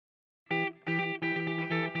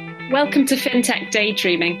Welcome to FinTech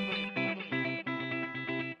Daydreaming,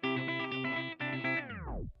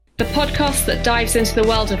 the podcast that dives into the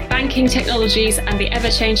world of banking technologies and the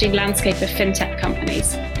ever-changing landscape of FinTech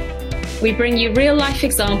companies. We bring you real-life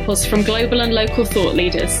examples from global and local thought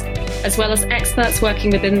leaders, as well as experts working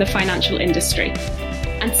within the financial industry,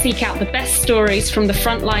 and seek out the best stories from the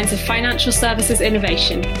front lines of financial services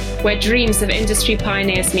innovation, where dreams of industry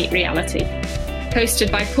pioneers meet reality. Hosted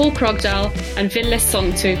by Paul Krogdahl and Ville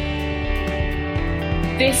Sontu.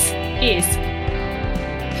 This is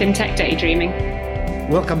FinTech Daydreaming.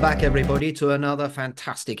 Welcome back, everybody, to another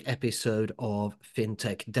fantastic episode of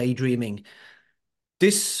FinTech Daydreaming.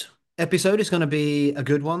 This episode is going to be a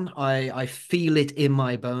good one. I feel it in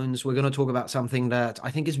my bones. We're going to talk about something that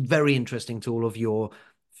I think is very interesting to all of your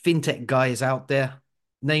FinTech guys out there.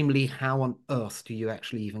 Namely, how on earth do you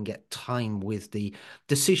actually even get time with the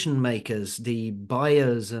decision makers, the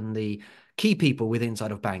buyers, and the key people with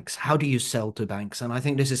inside of banks? How do you sell to banks? And I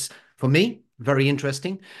think this is, for me, very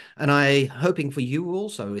interesting. And I'm hoping for you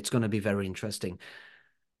also, it's going to be very interesting.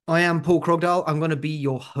 I am Paul Krogdahl. I'm going to be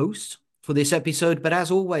your host for this episode. But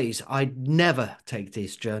as always, I never take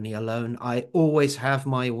this journey alone. I always have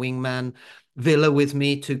my wingman, Ville, with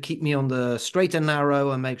me to keep me on the straight and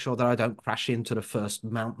narrow and make sure that I don't crash into the first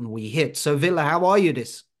mountain we hit. So, Ville, how are you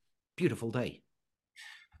this beautiful day?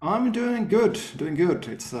 I'm doing good, doing good.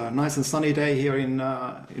 It's a nice and sunny day here in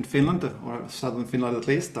Finland, or southern Finland at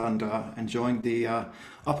least, and enjoying the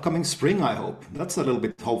upcoming spring, I hope. That's a little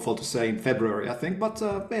bit hopeful to say in February, I think, but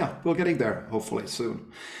yeah, we're getting there hopefully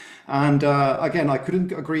soon. And again, I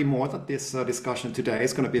couldn't agree more that this discussion today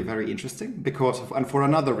is going to be very interesting and for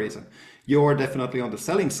another reason. You're definitely on the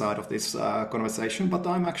selling side of this conversation, but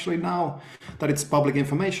I'm actually, now that it's public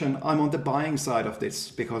information, I'm on the buying side of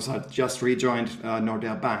this because I just rejoined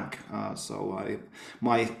Nordea Bank.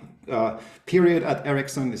 My period at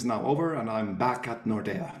Ericsson is now over and I'm back at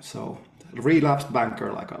Nordea. So relapsed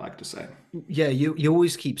banker, like I like to say. Yeah, you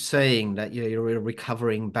always keep saying that you're a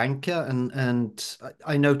recovering banker, and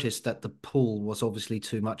I noticed that the pull was obviously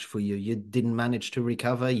too much for you. You didn't manage to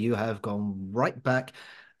recover. You have gone right back,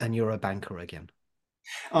 and you're a banker again.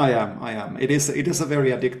 I am. It is a very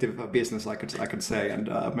addictive business, I could say, and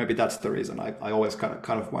maybe that's the reason I always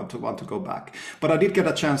kind of want to go back. But I did get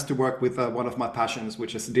a chance to work with one of my passions,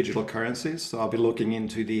 which is digital currencies. So I'll be looking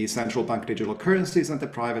into the central bank digital currencies and the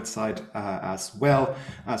private side as well,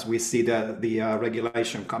 as we see the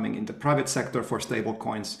regulation coming in the private sector for stable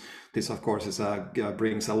coins. This, of course,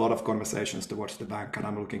 brings a lot of conversations towards the bank, and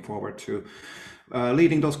I'm looking forward to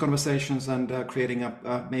leading those conversations and creating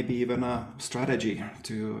maybe even a strategy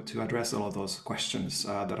to address all of those questions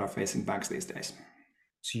that are facing banks these days.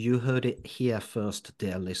 So you heard it here first,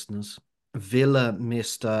 dear listeners. Ville,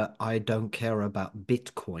 Mr. I don't care about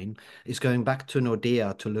Bitcoin, is going back to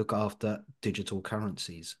Nordea to look after digital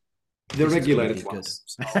currencies. The regulated ones.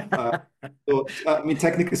 I mean,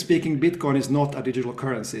 technically speaking, Bitcoin is not a digital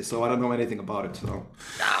currency, so I don't know anything about it. So,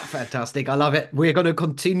 fantastic. I love it. We're going to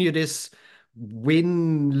continue this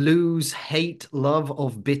win, lose, hate, love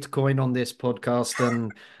of Bitcoin on this podcast,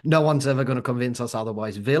 and no one's ever going to convince us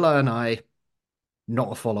otherwise. Ville and I,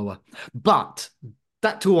 not a follower. But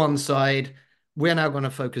that to one side, we're now going to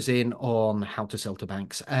focus in on how to sell to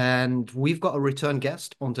banks. And we've got a return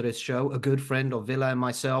guest onto this show, a good friend of Ville and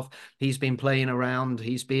myself. He's been playing around.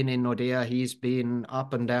 He's been in Nordea. He's been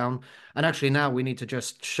up and down. And actually now we need to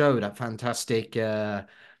just show that fantastic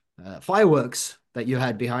fireworks that you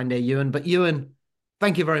had behind there, Ewan. But Ewan,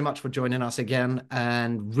 thank you very much for joining us again,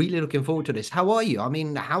 and really looking forward to this. How are you? I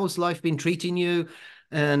mean, how's life been treating you,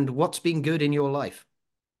 and what's been good in your life?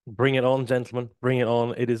 Bring it on, gentlemen. Bring it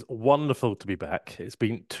on. It is wonderful to be back. It's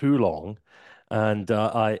been too long. And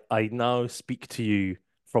I now speak to you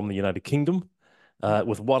from the United Kingdom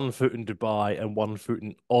with one foot in Dubai and one foot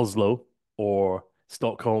in Oslo or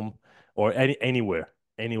Stockholm or anywhere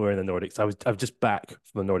in the Nordics. I've just back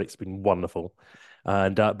from the Nordics. It's been wonderful.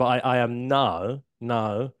 And but I am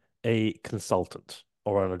now a consultant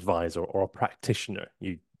or an advisor or a practitioner.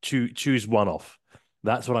 You choose one off.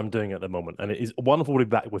 That's what I'm doing at the moment, and it is wonderful to be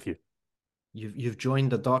back with you. You've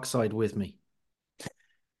joined the dark side with me.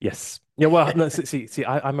 Yes. Yeah. Well, no, see,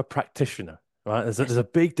 I'm a practitioner, right? There's a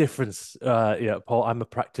big difference. Yeah, Paul. I'm a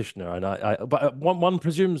practitioner, and but one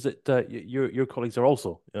presumes that your colleagues are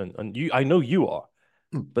also, and you. I know you are.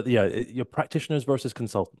 But yeah, you're practitioners versus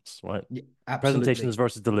consultants, right? Yeah, absolutely. Presentations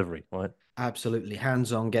versus delivery, right? Absolutely.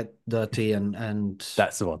 Hands-on, get dirty, and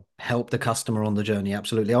that's the one. Help the customer on the journey.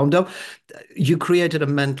 Absolutely. You created a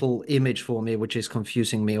mental image for me, which is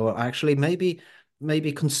confusing me, or actually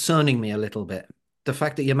maybe concerning me a little bit. the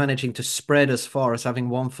fact that you're managing to spread as far as having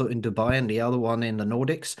one foot in Dubai and the other one in the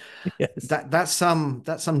Nordics, Yes. that's some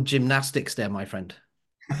gymnastics there, my friend.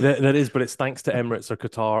 That is, but it's thanks to Emirates or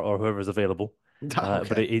Qatar or whoever's available.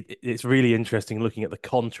 But Okay. it's really interesting looking at the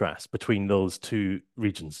contrast between those two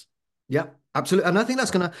regions. Yeah, absolutely. And I think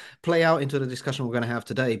that's going to play out into the discussion we're going to have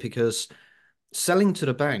today because selling to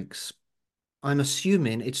the banks, I'm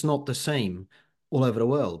assuming it's not the same all over the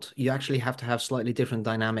world. You actually have to have slightly different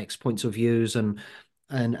dynamics, points of views, and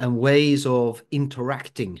ways of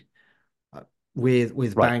interacting uh, with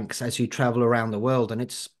Right. banks as you travel around the world. And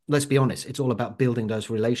it's, let's be honest, it's all about building those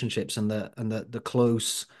relationships and the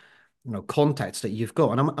close, contacts that you've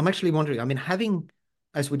got. And I'm actually wondering, I mean, having,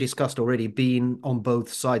 as we discussed already, been on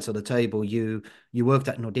both sides of the table, you worked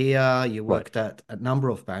at Nordea, you Right. worked at a number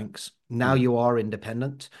of banks. Now Mhm. you are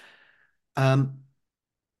independent. Um,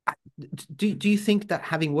 do you think that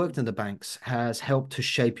having worked in the banks has helped to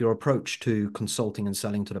shape your approach to consulting and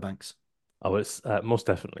selling to the banks? Oh, it's most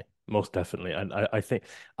definitely, and I think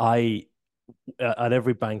I at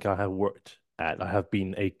every bank I have worked at, I have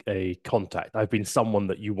been a contact. I've been someone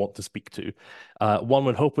that you want to speak to. One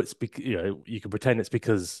would hope it's because you can pretend it's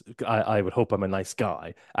because I would hope I'm a nice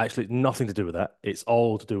guy. Actually, nothing to do with that. It's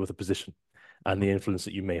all to do with the position and the influence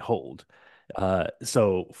that you may hold.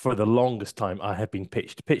 So for the longest time, I have been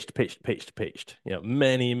pitched.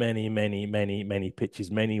 Many, many, many, many, many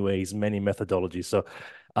pitches, many ways, many methodologies. So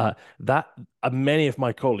that many of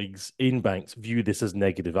my colleagues in banks view this as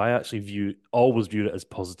negative. I actually always viewed it as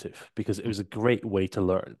positive because it was a great way to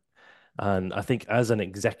learn. And I think as an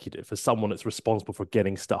executive, as someone that's responsible for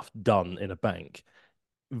getting stuff done in a bank,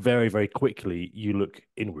 very, very quickly you look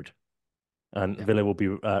inward. And Yeah. Villa will be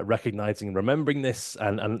recognizing and remembering this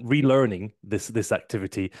and relearning this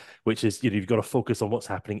activity, which is you've got to focus on what's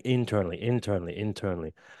happening internally.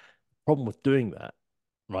 Problem with doing that,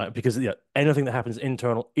 right? Because anything that happens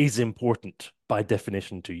internal is important by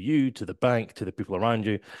definition to you, to the bank, to the people around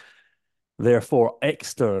you. Therefore,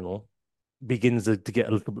 external begins to get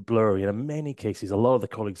a little bit blurry. And in many cases, a lot of the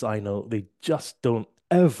colleagues I know, they just don't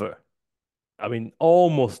ever, I mean,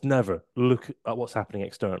 almost never look at what's happening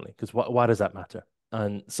externally. Because why does that matter?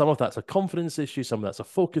 And some of that's a confidence issue, some of that's a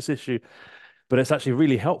focus issue, but it's actually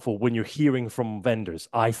really helpful when you're hearing from vendors,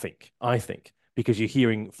 I think, because you're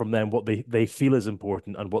hearing from them what they feel is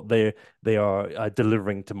important and what they are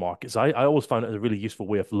delivering to markets. I always found it a really useful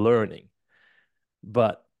way of learning.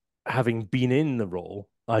 But having been in the role,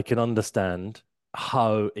 I can understand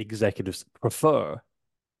how executives prefer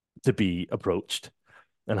to be approached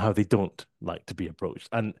and how they don't like to be approached.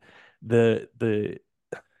 And the the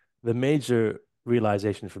the major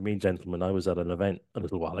realization for me, gentlemen, I was at an event a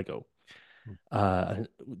little while ago, uh,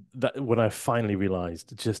 that when I finally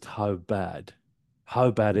realized just how bad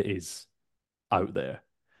it is out there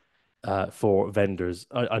for vendors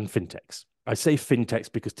and fintechs. I say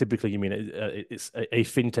fintechs because typically you mean it's a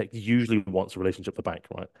fintech usually wants a relationship with the bank,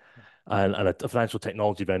 right? And a financial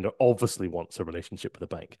technology vendor obviously wants a relationship with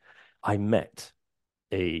the bank. I met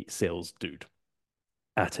a sales dude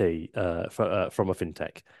at from a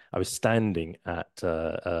fintech. I was standing at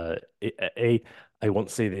I won't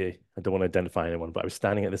say I don't want to identify anyone, but I was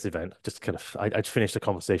standing at this event. Just kind of I'd finished the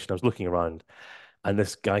conversation. I was looking around, and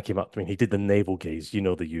this guy came up to me. He did the navel gaze,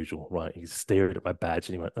 the usual, right? He stared at my badge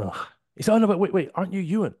and he went, "Ugh." He said, "Oh no, but wait, aren't you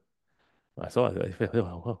Ewan?" I thought,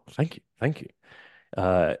 well, thank you."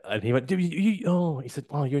 And he went, "Oh," he said,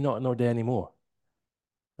 "Oh, you're not an Nordea anymore."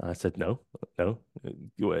 I said, no. Can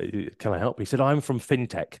I help? He said, I'm from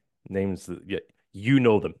fintech. Names that you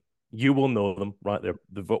know them. You will know them, right? They're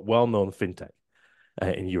the well-known fintech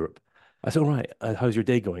in Europe. I said, all right. How's your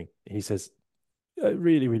day going? He says,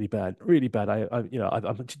 really, really bad, really bad.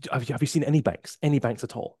 Have you seen any banks? Any banks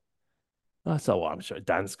at all? I said, well, I'm sure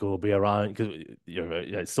Dansko will be around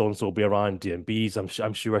because so and so will be around. DNBs.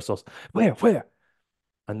 I'm sure I saw. Where?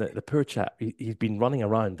 And the poor chap, he's been running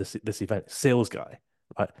around this event, sales guy,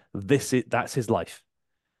 right? That's his life.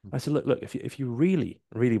 I said, look, if you really,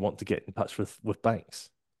 really want to get in touch with banks,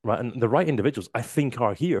 right, and the right individuals, I think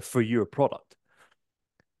are here for your product,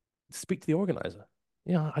 speak to the organizer.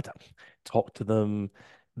 I don't talk to them.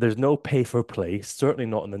 There's no pay for play, certainly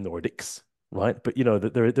not in the Nordics, right? But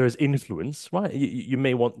that there's influence, right? You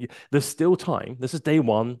may want. There's still time. This is day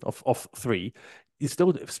one of three. You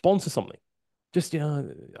still sponsor something. Just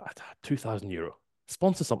 2,000 euro.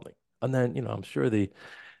 Sponsor something, and then I'm sure the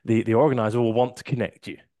organizer will want to connect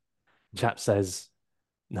you. Chap says,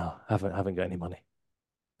 "No, haven't got any money."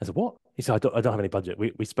 I said, "What?" He said, "I don't have any budget.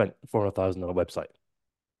 We spent 400,000 on a website."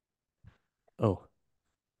 Oh,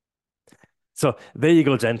 So there you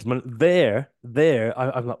go, gentlemen.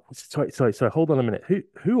 I'm like, sorry. Hold on a minute. Who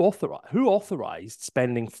authorized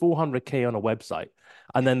spending 400K on a website,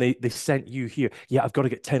 and then they sent you here? Yeah, I've got to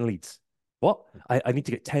get 10 leads. What? I need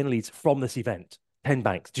to get 10 leads from this event. 10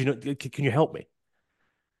 banks. Do you know? Can you help me?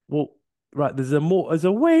 Well, right. There's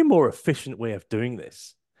a way more efficient way of doing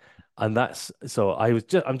this, and that's so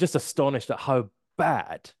I'm just astonished at how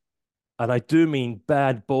bad, and I do mean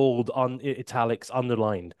bad, bold, italics,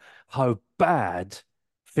 underlined, how bad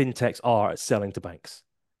fintechs are at selling to banks,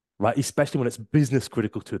 right? Especially when it's business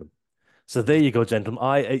critical to them. So there you go, gentlemen.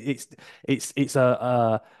 It's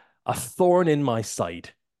a thorn in my side,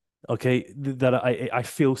 okay, that I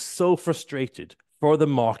feel so frustrated for the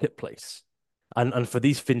marketplace and for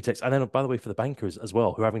these fintechs, and then by the way, for the bankers as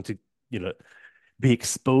well, who are having to, you know, be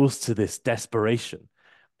exposed to this desperation.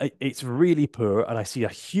 It's really poor, and I see a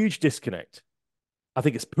huge disconnect. I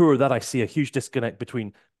think it's poor that I see a huge disconnect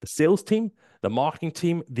between the sales team, the marketing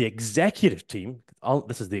team, the executive team.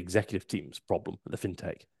 This is the executive team's problem, the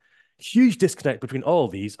fintech. Huge disconnect between all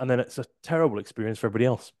of these, and then it's a terrible experience for everybody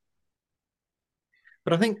else.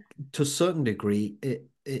 But I think to a certain degree,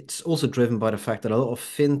 it's also driven by the fact that a lot of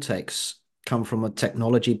fintechs come from a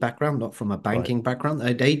technology background, not from a Right. banking background.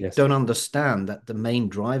 They Yes. don't understand that the main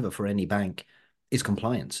driver for any bank is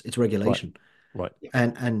compliance, it's Right. regulation. Right.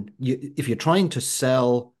 And if you're trying to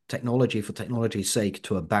sell technology for technology's sake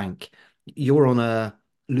to a bank, you're on a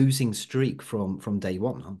losing streak from day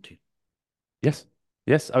one, aren't you? Yes.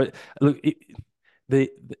 Yes. Look,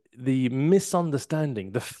 the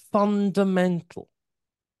misunderstanding, the fundamental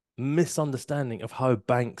misunderstanding of how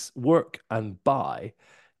banks work and buy,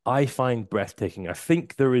 I find breathtaking. I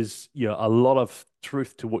think there is, you know, a lot of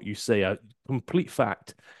truth to what you say, a complete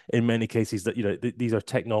fact in many cases that, you know, these are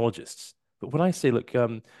technologists. But when I say, look,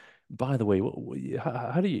 by the way,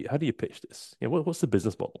 how do you pitch this? You know, what's the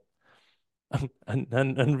business model? And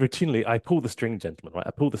routinely, I pull the string, gentlemen, right?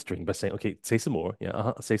 I pull the string by saying, okay, say some more.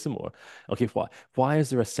 Yeah, say some more. Okay, why? Why is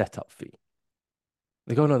there a setup fee?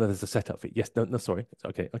 They go, no, no, there's a setup fee. Yes, no, no, sorry.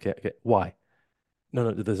 Okay. Why? No,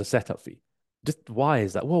 no, there's a setup fee. Just why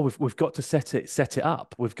is that? Well, we've got to set it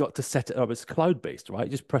up. We've got to set it up. It's cloud based, right?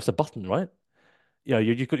 You just press a button, right? You know,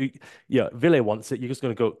 you could, yeah, Ville wants it. You're just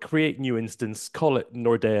going to go create new instance, call it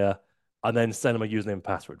Nordea, and then send them a username and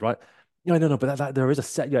password, right? No, but there is a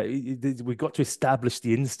set. Yeah, we've got to establish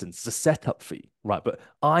the instance. It's a setup fee, right? But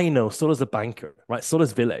I know, so does the banker, right? So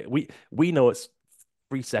does Ville. We know it's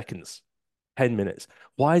 3 seconds, 10 minutes.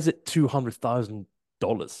 Why is it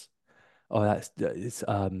 $200,000? Oh, that's it's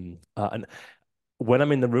and when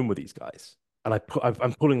I'm in the room with these guys and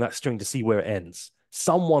I'm pulling that string to see where it ends.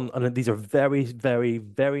 Someone, and these are very, very,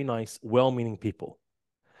 very nice, well-meaning people.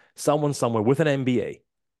 Someone somewhere with an MBA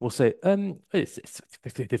will say,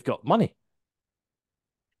 they've got money.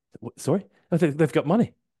 Sorry, oh, they've got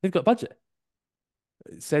money. They've got budget.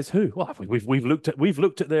 It says who? Well, we've looked at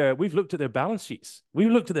their balance sheets. We've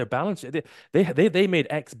looked at their balance sheet. They made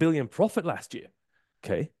X billion profit last year.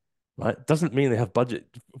 Okay, right? Doesn't mean they have budget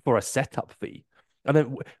for a setup fee. And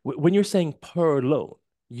then when you're saying per loan,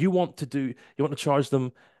 you want to charge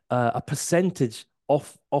them a percentage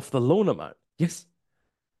off the loan amount. Yes,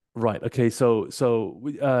 right. Okay,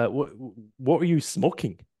 what are you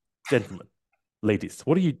smoking, gentlemen, ladies?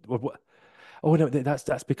 What? Oh no,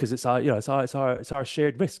 that's because it's our, you know, it's our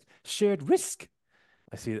shared risk. Shared risk.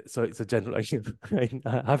 I see it. So it's a general,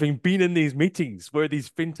 having been in these meetings where these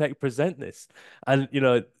fintech present this, and you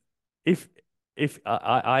know, if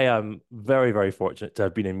I am very, very fortunate to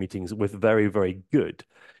have been in meetings with very, very good,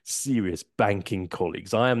 serious banking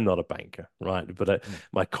colleagues. I am not a banker, right? But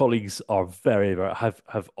my colleagues are very, very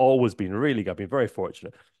have always been really good. I've been very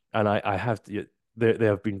fortunate, and I have to, they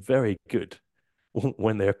have been very good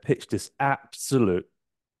when they're pitched this absolute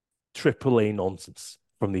AAA nonsense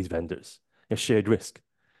from these vendors. A shared risk.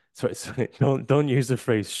 Sorry, don't use the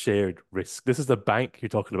phrase shared risk. This is the bank you're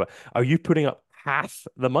talking about. Are you putting up half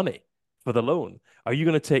the money for the loan? Are you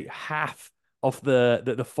going to take half of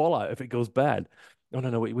the fallout if it goes bad?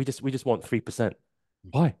 No. We just want 3%.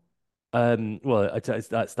 Why? Well,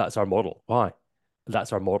 that's our model. Why?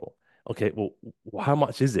 That's our model. Okay, well, how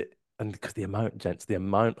much is it? And because the amount, gents, the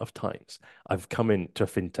amount of times I've come into a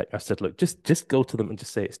fintech, I said, look, just go to them and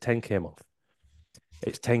just say it's 10K a month.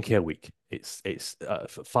 It's 10K a week. It's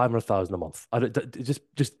 500,000 a month.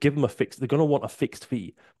 Just give them a fixed. They're going to want a fixed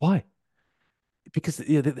fee. Why? Because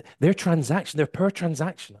their transaction, they're per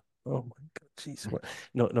transaction. Oh my God, jeez.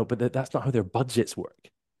 No, but that's not how their budgets work.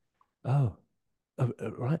 Oh,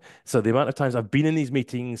 Right. So the amount of times I've been in these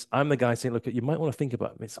meetings, I'm the guy saying, look, you might want to think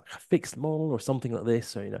about it. It's like a fixed model or something like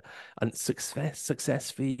this, or and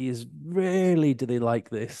success fee is rarely do they like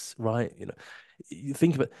this, right? You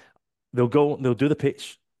think of it, they'll do the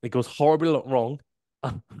pitch, it goes horribly wrong,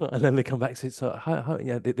 and then they come back and say, so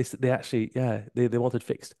yeah, they actually, yeah, they wanted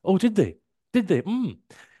fixed. Oh, did they? Did they?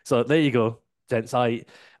 So there you go, gents. I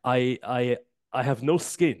I I have no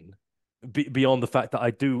skin beyond the fact that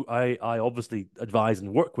I obviously advise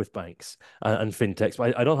and work with banks and fintechs,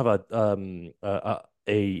 but I don't have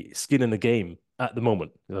a skin in the game at the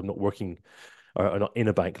moment because I'm not working or not in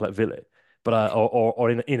a bank like Ville, but or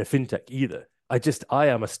in a fintech either. I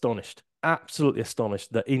am astonished, absolutely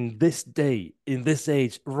astonished that in this day, in this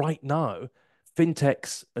age, right now,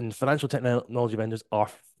 fintechs and financial technology vendors are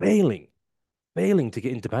failing to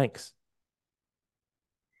get into banks.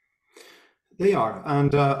 They are,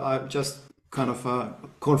 and I'm just kind of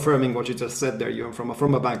confirming what you just said there, Ewan,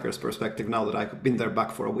 from a banker's perspective. Now that I've been there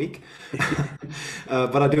back for a week,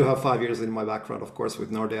 but I do have 5 years in my background, of course,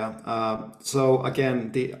 with Nordea. So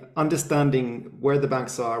again, the understanding where the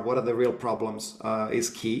banks are, what are the real problems,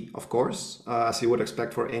 is key, of course, as you would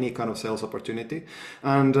expect for any kind of sales opportunity.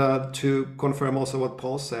 And to confirm also what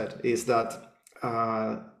Paul said is that.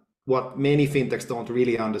 What many fintechs don't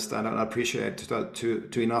really understand and appreciate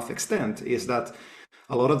to enough extent is that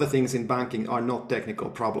a lot of the things in banking are not technical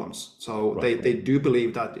problems. So Right. they do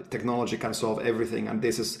believe that technology can solve everything, and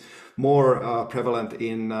this is more prevalent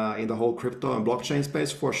in the whole crypto and blockchain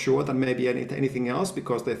space for sure than maybe anything else,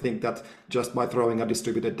 because they think that just by throwing a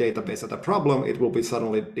distributed database at a problem, it will be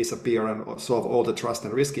suddenly disappear and solve all the trust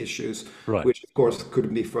and risk issues, Right. which of course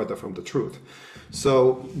couldn't be further from the truth.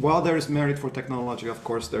 So while there is merit for technology, of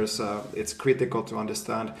course, it's critical to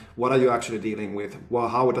understand what are you actually dealing with, well,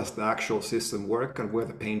 how does the actual system work, and where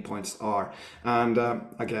the pain points are. And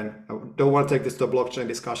again, I don't want to take this to a blockchain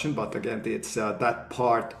discussion, but again, it's that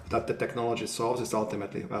part that the technology solves is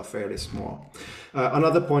ultimately fairly small.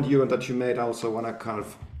 Another point, Ewan, that you made, I also want to kind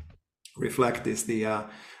of reflect is the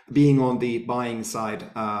being on the buying side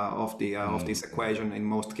of this equation in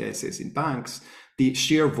most cases in banks. The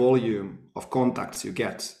sheer volume of contacts you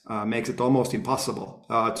get makes it almost impossible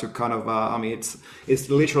to kind of. I mean, it's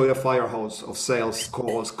literally a fire hose of sales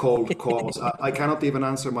calls, cold calls. I cannot even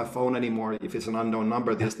answer my phone anymore if it's an unknown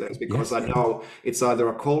number these days, because Yes. I know it's either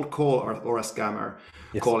a cold call or a scammer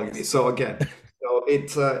calling me. So again,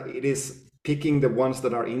 it is picking the ones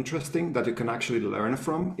that are interesting that you can actually learn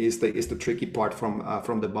from is the tricky part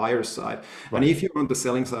from the buyer's side. Right. And if you're on the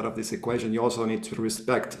selling side of this equation, you also need to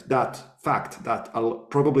respect that fact that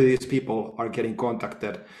probably these people are getting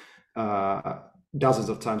contacted dozens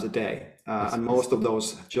of times a day, and most of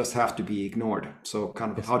those just have to be ignored. So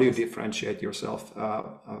kind of how do you differentiate yourself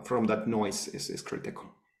from that noise is critical.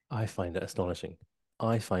 I find it astonishing.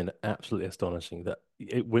 I find it absolutely astonishing that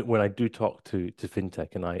when I do talk to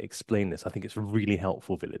fintech and I explain this, I think it's really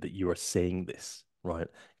helpful, Villa, that you are saying this, right?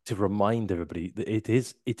 To remind everybody that it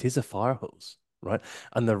is a fire hose, right?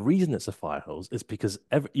 And the reason it's a fire hose is because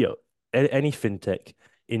any fintech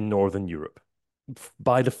in Northern Europe,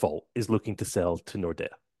 by default, is looking to sell to Nordea,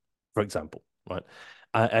 for example, right?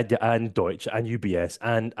 And Deutsche and UBS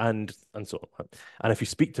and so on. Right? And if you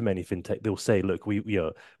speak to many fintech, they'll say, "Look,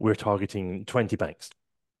 we're targeting 20 banks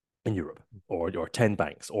in Europe, or 10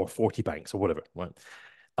 banks, or 40 banks, or whatever." Right?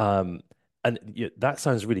 And that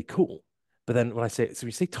sounds really cool. But then when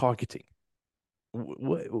we say targeting,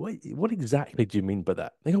 what exactly do you mean by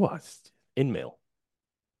that? They go, "What? In mail,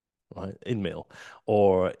 right? In mail,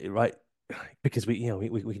 or right." Because we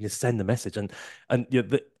can just send the message, and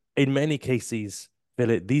in many cases,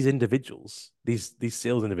 these individuals, these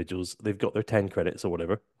sales individuals, they've got their 10 credits or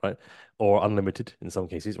whatever, right, or unlimited in some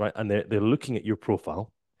cases, right, and they're looking at your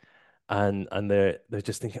profile, and they're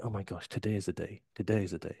just thinking, oh my gosh, today is the day, today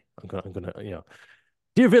is the day. I'm gonna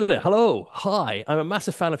dear Ville, hello, hi, I'm a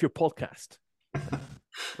massive fan of your podcast.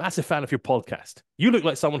 Massive fan of your podcast. You look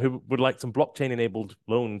like someone who would like some blockchain enabled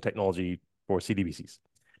loan technology for CDBCs.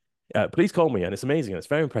 Please call me, and it's amazing, and it's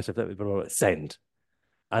very impressive. Send,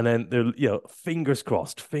 and then they're fingers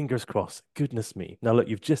crossed, fingers crossed. Goodness me! Now look,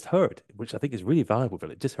 you've just heard, which I think is really valuable.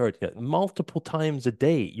 Philip, just heard multiple times a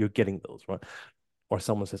day you're getting those, right? Or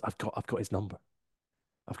someone says, I've got his number,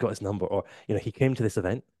 I've got his number, or he came to this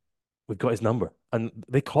event, we've got his number, and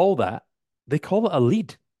they call it a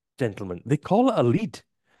lead, gentlemen. They call it a lead,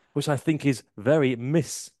 which I think is very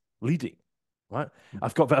misleading. Right?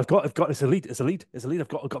 I've got it's a lead. It's a lead. It's a lead. I've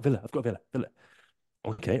got Villa. I've got Villa.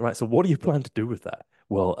 Okay, right. So what do you plan to do with that?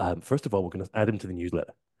 Well, first of all, we're going to add him to the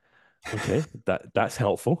newsletter. Okay, that's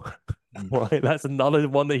helpful. Right. That's another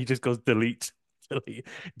one that he just goes delete.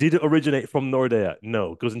 Did it originate from Nordea?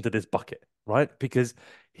 No, goes into this bucket, right? Because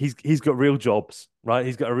he's got real jobs, right?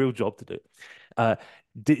 He's got a real job to do.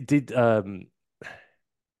 Did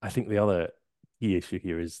I think the other key issue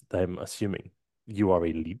here is them assuming you are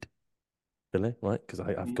a lead, Billy, right? Because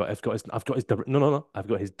I've got his direct, no, I've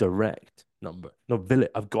got his direct number. No, Billy,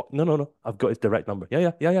 I've got his direct number.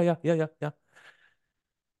 Yeah.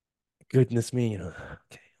 Goodness me,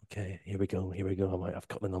 okay, here we go. I've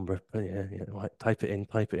got the number. Yeah, right. Type it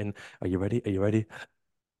in. Are you ready?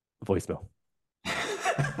 Voicemail.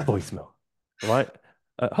 Right?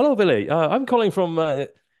 Hello, Billy. I'm calling from.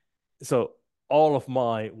 So all of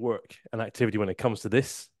my work and activity when it comes to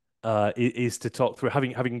this is to talk through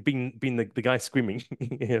having been the guy screaming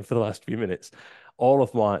for the last few minutes. All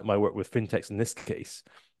of my work with fintechs in this case,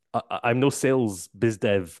 I'm no sales biz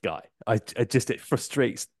dev guy. It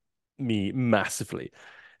frustrates me massively.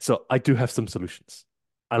 So I do have some solutions.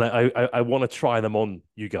 And I want to try them on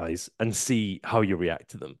you guys and see how you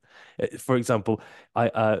react to them. For example,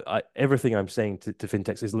 everything I'm saying to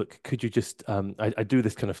fintechs is, look, could you just I do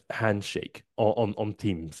this kind of handshake on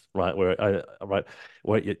Teams, right?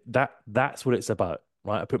 That's what it's about,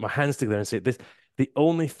 right? I put my hands together and say this: the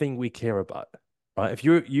only thing we care about, right? If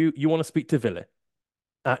you want to speak to Ville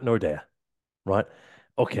at Nordea, right?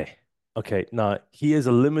 Okay. Now he has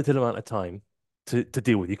a limited amount of time to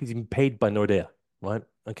deal with you because he's been paid by Nordea, right?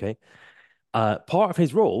 Okay. Part of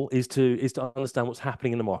his role is to understand what's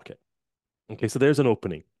happening in the market. Okay, so there's an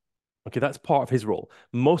opening. Okay, that's part of his role.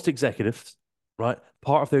 Most executives, right?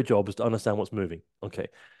 Part of their job is to understand what's moving. Okay,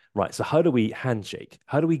 right. So how do we handshake?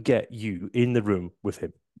 How do we get you in the room with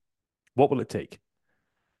him? What will it take?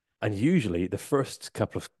 And usually the first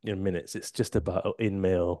couple of minutes, it's just about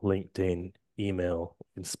email, LinkedIn, email.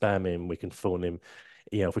 We can spam him, we can phone him.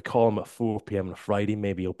 If we call him at 4 p.m. on a Friday,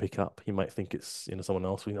 maybe he'll pick up. He might think it's someone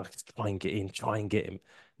else. We like try and get him.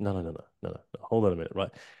 No. Hold on a minute,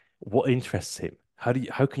 right? What interests him? How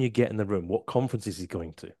can you get in the room? What conference is he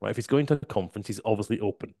going to? Right? If he's going to a conference, he's obviously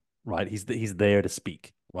open, right? He's there to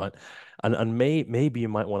speak, right? And maybe you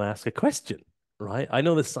might want to ask a question. Right, I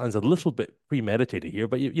know this sounds a little bit premeditated here,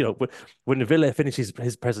 but when Ville finishes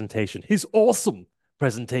his presentation, his awesome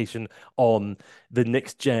presentation on the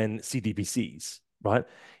next gen CDBCs, right?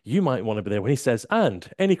 You might want to be there when he says, "And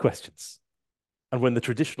any questions?" And when this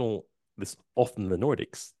often the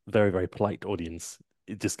Nordics, very very polite audience,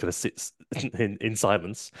 it just kind of sits in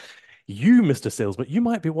silence. You, Mr. Salesman, you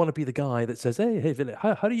might want to be the guy that says, "Hey, Ville,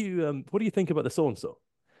 how do you what do you think about the so and so?"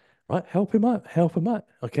 Right, help him out,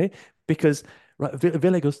 okay? Because right,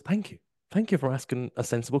 Ville goes, thank you for asking a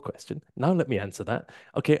sensible question. Now let me answer that,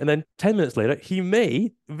 okay? And then 10 minutes later,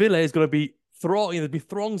 Ville is going to be there'll be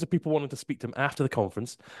throngs of people wanting to speak to him after the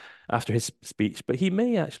conference, after his speech, but he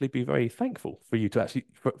may actually be very thankful for you to actually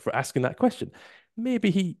for asking that question. Maybe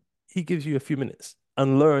he gives you a few minutes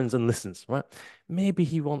and learns and listens, right? Maybe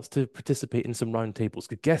he wants to participate in some round tables.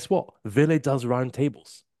 Because guess what? Ville does round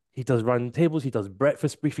tables. He does round tables, he does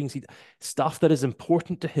breakfast briefings, stuff that is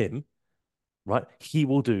important to him, right? He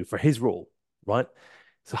will do for his role, right?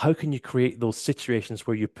 So how can you create those situations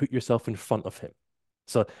where you put yourself in front of him?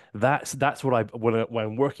 So that's what when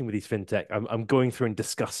I'm working with these fintech, I'm going through and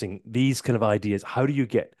discussing these kind of ideas. How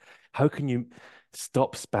can you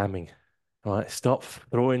stop spamming, right? Stop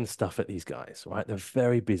throwing stuff at these guys, right? They're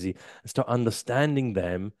very busy, and start understanding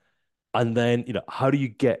them. And then, how do you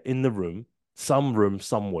get in the room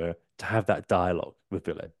somewhere to have that dialogue with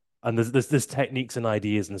Ville? And there's techniques and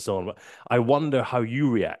ideas and so on. But I wonder how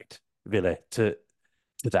you react, Ville, to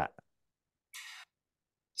that.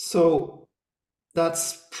 So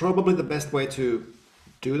that's probably the best way to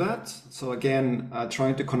do that. So again,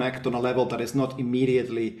 trying to connect on a level that is not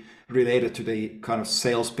immediately related to the kind of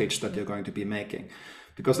sales pitch that you're going to be making.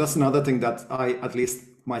 Because that's another thing that at least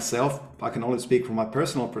myself, I can only speak from my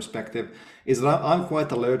personal perspective, is that I'm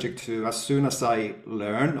quite allergic to, as soon as I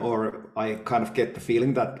learn or I kind of get the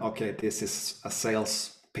feeling that, okay, this is a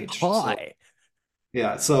sales pitch.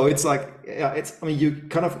 So it's like, you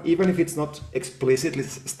kind of, even if it's not explicitly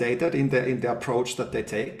stated in the approach that they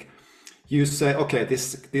take, you say, okay,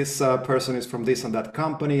 this person is from this and that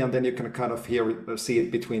company, and then you can kind of see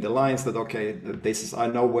it between the lines that, okay, I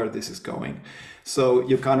know where this is going. So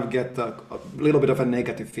you kind of get a little bit of a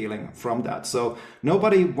negative feeling from that. So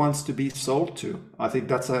nobody wants to be sold to. I think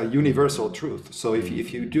that's a universal truth. So if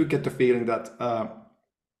you do get the feeling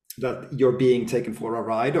that you're being taken for a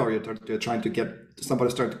ride, or you're trying to get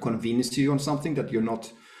somebody's trying to convince you on something that you're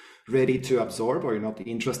not ready to absorb, or you're not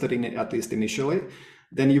interested in it, at least initially,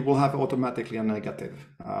 then you will have automatically a negative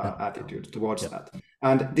attitude towards that.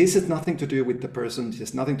 And this has nothing to do with the person. This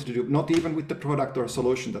has nothing to do, not even with the product or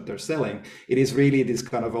solution that they're selling. It is really this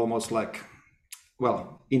kind of almost like,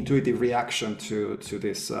 well, intuitive reaction to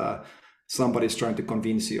this somebody's trying to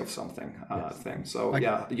convince you of something thing. So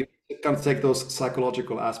yeah, you can take those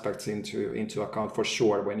psychological aspects into account for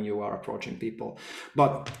sure when you are approaching people.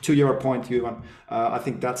 But to your point, Ewan, I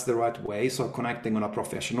think that's the right way. So connecting on a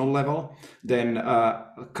professional level, then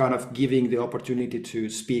kind of giving the opportunity to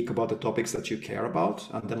speak about the topics that you care about,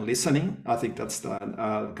 and then listening. I think that's the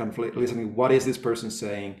kind of listening. What is this person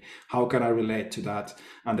saying? How can I relate to that?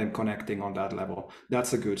 And then connecting on that level.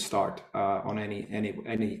 That's a good start on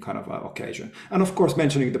any kind of occasion. And of course,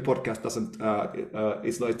 mentioning the podcast doesn't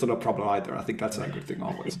it's not a problem either. I think that's a good thing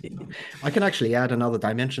always. I can actually add another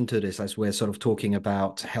dimension to this as we're sort of talking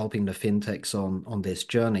about helping the fintechs on this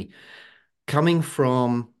journey. Coming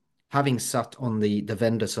from having sat on the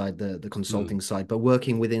vendor side, the consulting side, but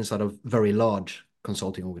working within sort of very large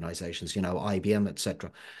consulting organizations, IBM,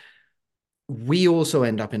 etc. We also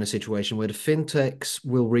end up in a situation where the fintechs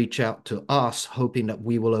will reach out to us, hoping that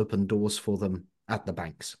we will open doors for them at the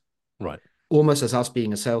banks. Right. Almost as us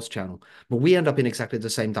being a sales channel. But we end up in exactly the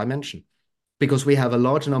same dimension because we have a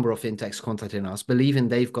large number of fintechs contacting us, believing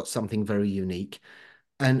they've got something very unique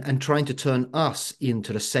and trying to turn us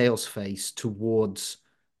into the sales face towards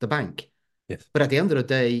the bank. Yes. But at the end of the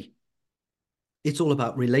day, it's all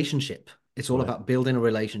about relationship. It's all about building a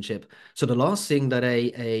relationship. So the last thing that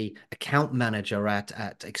a account manager at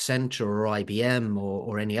Accenture or IBM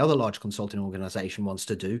or any other large consulting organization wants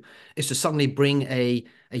to do is to suddenly bring a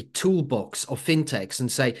toolbox of fintechs and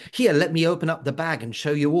say, here, let me open up the bag and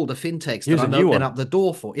show you all the fintechs that I'm opening up the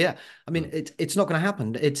door for. Yeah. I mean, it's not going to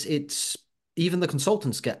happen. It's even the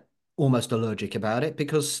consultants get almost allergic about it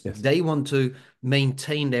because they want to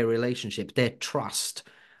maintain their relationship, their trust,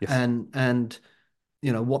 and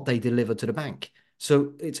what they deliver to the bank.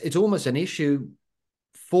 So it's almost an issue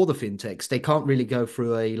for the fintechs. They can't really go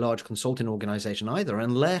through a large consulting organization either,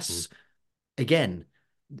 unless, again,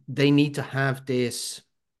 they need to have this,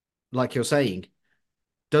 like you're saying,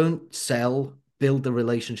 don't sell, build the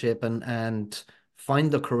relationship and find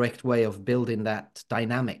the correct way of building that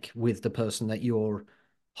dynamic with the person that you're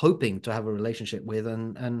hoping to have a relationship with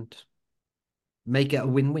and make it a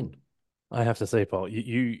win-win. I have to say, Paul,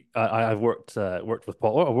 I've worked with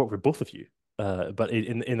Paul, or I've worked with both of you, but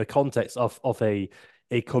in the context of a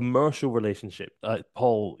commercial relationship,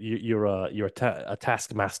 Paul, you're a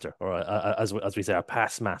taskmaster, or as we say, a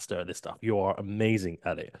past master at this stuff. You are amazing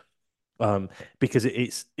at it, because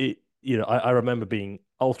I remember being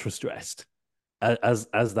ultra stressed as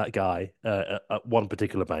that guy at one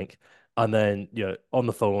particular bank, and then on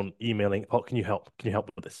the phone emailing, Paul, can you help? Can you help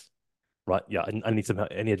with this? Right. Yeah. I need some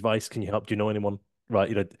any advice. Can you help? Do you know anyone?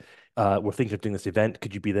 Right. We're thinking of doing this event.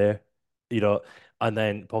 Could you be there? And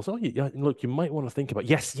then Paul said, oh, yeah, look, you might want to think about,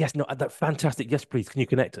 yes, no, that fantastic. Yes, please. Can you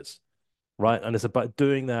connect us? Right. And it's about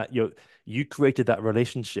doing that. You created that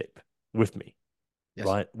relationship with me. Yes.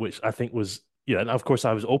 Right. Which I think was, and of course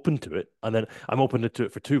I was open to it. And then I'm open to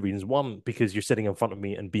it for two reasons. One, because you're sitting in front of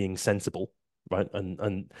me and being sensible. Right.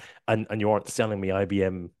 And you aren't selling me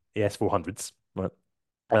IBM AS400s. Right.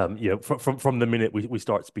 From the minute we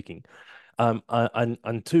start speaking,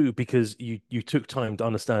 and two, because you took time to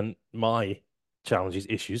understand my challenges,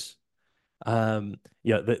 issues. The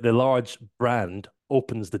large brand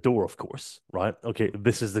opens the door, of course, right? Okay,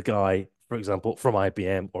 this is the guy, for example, from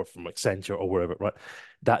IBM or from Accenture or wherever, right?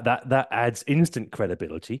 That adds instant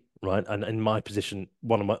credibility, right? And in my position,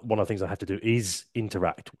 one of the things I have to do is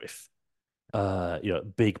interact with,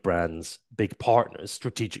 big brands, big partners,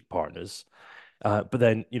 strategic partners. But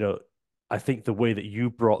then, I think the way that you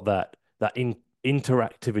brought that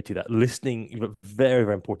interactivity, that listening, very,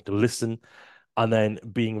 very important to listen, and then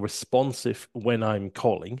being responsive when I'm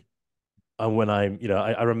calling, and when I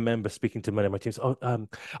remember speaking to many of my teams.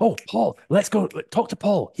 Oh, Paul, let's go talk to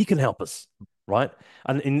Paul. He can help us, right?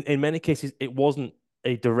 And in many cases, it wasn't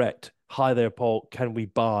a direct, hi there, Paul, can we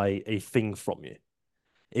buy a thing from you?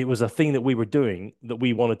 It was a thing that we were doing that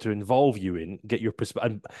we wanted to involve you in, get your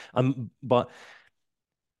perspective. But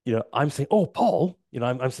I'm saying, oh, Paul,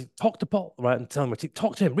 I'm saying, talk to Paul, right? And tell him,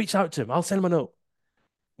 talk to him, reach out to him. I'll send him a note.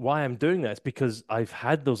 Why I'm doing that is because I've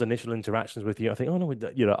had those initial interactions with you. I think, oh no,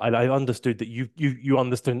 I understood that you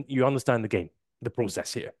understand the game, the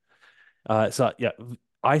process here. So yeah,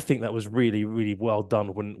 I think that was really, really well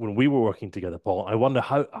done when we were working together, Paul. I wonder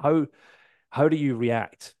how do you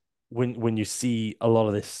react when you see a lot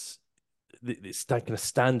of this kind of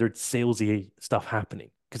standard salesy stuff happening?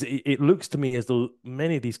 Because it looks to me as though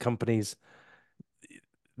many of these companies,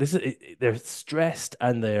 they're stressed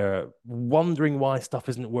and they're wondering why stuff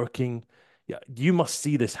isn't working. Yeah, you must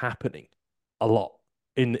see this happening a lot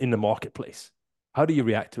in the marketplace. How do you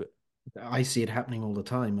react to it? I see it happening all the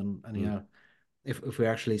time, and Mm. if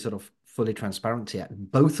we're actually sort of fully transparent here,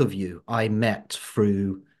 both of you I met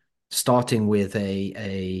through starting with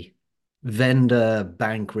a vendor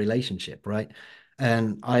bank relationship, right?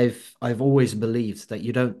 And I've always believed that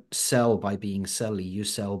you don't sell by being selly, you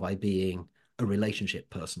sell by being a relationship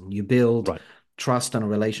person. You build Right. trust and a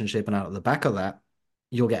relationship, and out of the back of that,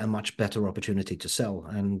 you'll get a much better opportunity to sell.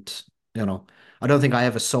 And I don't think I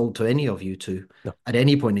ever sold to any of you two No. at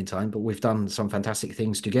any point in time, but we've done some fantastic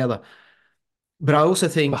things together. But I also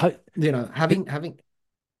But think, how, having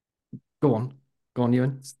go on,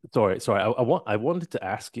 Ewan. sorry. I wanted to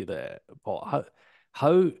ask you there, Paul.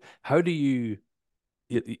 How how do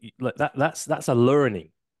like that? That's a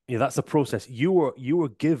learning. Yeah, that's a process. You were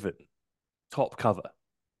given top cover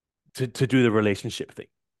to do the relationship thing,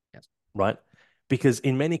 Yes. right? Because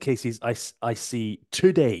in many cases, I see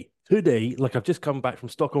today, like I've just come back from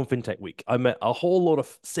Stockholm FinTech Week. I met a whole lot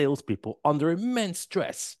of salespeople under immense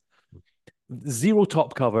stress, zero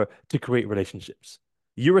top cover to create relationships.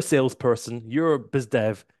 You're a salesperson, you're a biz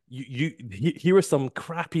dev. Here are some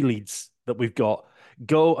crappy leads that we've got.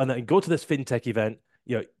 Go and then go to this fintech event.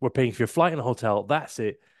 We're paying for your flight and a hotel. That's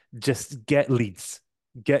it. Just get leads,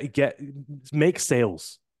 get make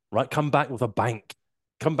sales, right? Come back with a bank.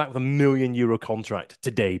 Come back with €1 million contract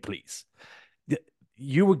today, please.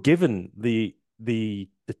 You were given the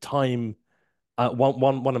time.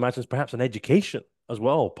 One imagines perhaps an education as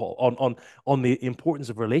well, Paul, on the importance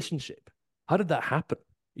of relationship. How did that happen?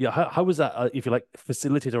 Yeah, how was that, if you like,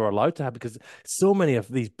 facilitated or allowed to happen? Because so many of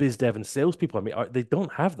these biz dev and salespeople, I mean, they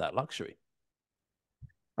don't have that luxury.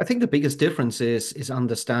 I think the biggest difference is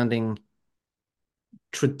understanding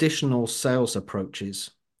traditional sales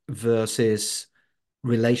approaches versus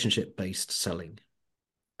relationship-based selling.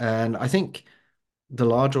 And I think the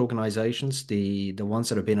large organizations, the ones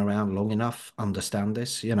that have been around long enough, understand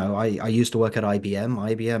this. I used to work at IBM.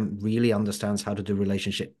 IBM really understands how to do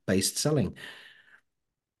relationship-based selling.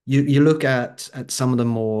 You look at some of the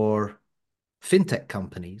more fintech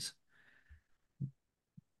companies,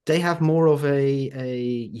 they have more of a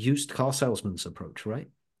used car salesman's approach, right?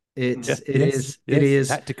 Mm. Yeah, It yes, is it yes, is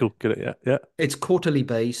tactical. Good, yeah, yeah. it's quarterly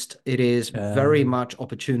based. It is very Um, much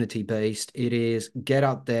opportunity based. It is get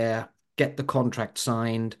out there, get the contract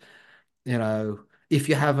signed. If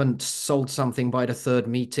you haven't sold something by the third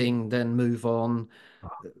meeting, then move on.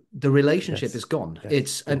 The relationship is yes, gone.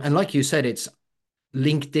 yes, And yes. like you said, it's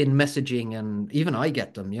LinkedIn messaging, and even I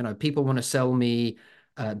get them. People want to sell me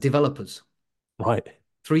developers Right.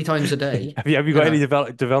 3 times a day. Have you got any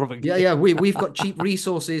development? Yeah, yeah, we've got cheap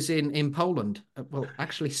resources in Poland. Well,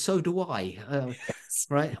 actually, so do I. Yes,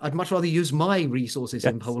 Right? I'd much rather use my resources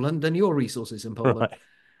in yes. Poland than your resources in Poland. Right,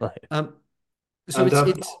 right. Um, so And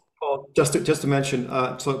it's Paul, just to mention,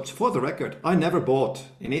 so for the record, I never bought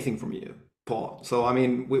anything from you, Paul. So I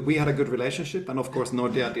mean, we had a good relationship, and of course,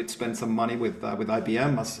 Nordea did spend some money with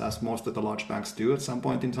IBM, as most of the large banks do at some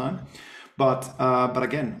point in time. But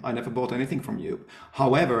again, I never bought anything from you.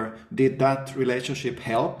 However, did that relationship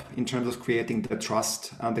help in terms of creating the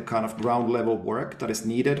trust and the kind of ground level work that is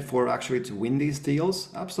needed for actually to win these deals?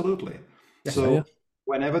 Absolutely. yes. Yeah, yeah. So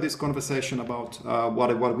whenever this conversation about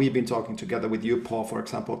what we've been talking together with you, Paul, for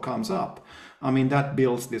example, comes up, I mean, that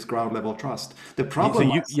builds this ground level trust. The So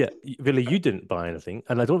problem I see, yeah, Villa, you didn't buy anything,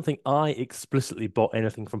 and I don't think I explicitly bought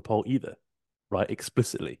anything from Paul either, right?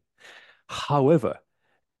 Explicitly. However,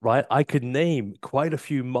 right, I could name quite a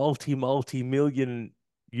few multi-million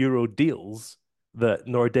euro deals that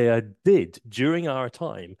Nordea did during our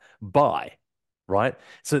time buy, right?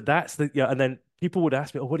 So that's and then people would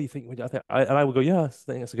ask me, "Oh, what do you think?" And I would go, "Yeah, I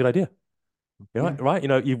think that's a good idea." yeah. Right?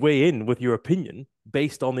 You weigh in with your opinion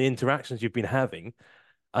based on the interactions you've been having,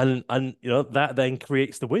 and that then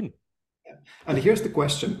creates the win. And here's the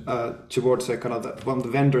question towards kind of from the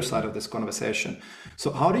vendor side of this conversation.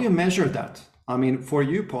 So how do you measure that? I mean, for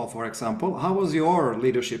you, Paul, for example, how was your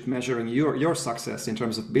leadership measuring your success in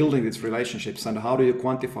terms of building these relationships, and how do you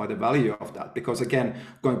quantify the value of that? Because again,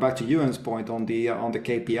 going back to Ewan's point on the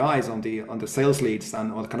KPIs, on the sales leads,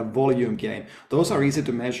 and on the kind of volume game, those are easy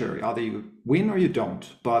to measure. Either you win or you don't.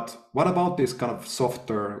 But what about this kind of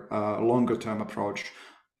softer, longer term approach?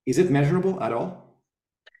 Is it measurable at all?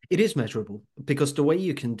 It is measurable because the way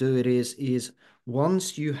you can do it is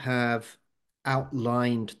once you have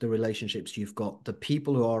outlined the relationships you've got, the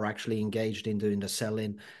people who are actually engaged in doing the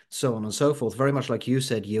selling, so on and so forth, very much like you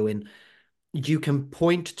said, Ewan, you can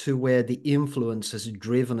point to where the influence has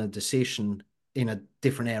driven a decision in a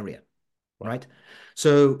different area. right?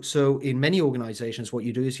 So in many organizations, what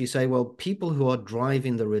you do is you say, well, people who are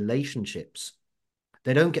driving the relationships,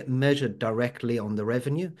 they don't get measured directly on the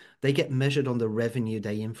revenue. They get measured on the revenue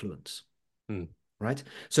they influence, right?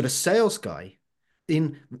 So the sales guy,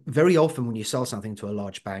 in very often when you sell something to a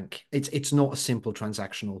large bank, it's not a simple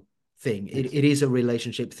transactional thing. It is a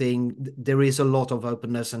relationship thing. There is a lot of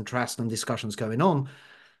openness and trust and discussions going on.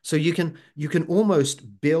 So you can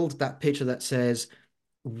almost build that picture that says,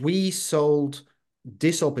 we sold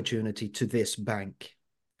this opportunity to this bank.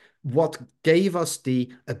 What gave us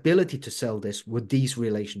the ability to sell this were these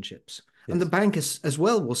relationships. Yes. And the bank as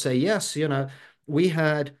well will say, yes, we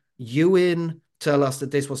had Ewan tell us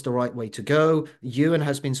that this was the right way to go. Ewan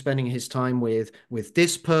has been spending his time with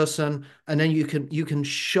this person. And then you can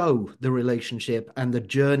show the relationship and the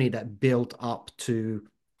journey that built up to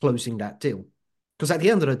closing that deal. Because at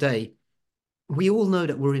the end of the day, we all know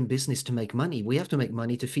that we're in business to make money. We have to make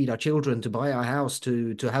money to feed our children, to buy our house,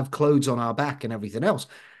 to have clothes on our back and everything else.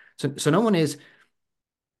 So no one is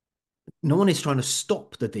trying to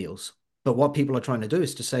stop the deals. But what people are trying to do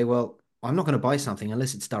is to say, well, I'm not going to buy something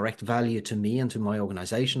unless it's direct value to me and to my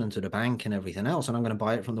organization and to the bank and everything else. And I'm going to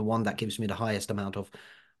buy it from the one that gives me the highest amount of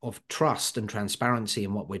trust and transparency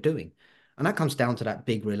in what we're doing. And that comes down to that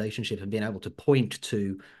big relationship and being able to point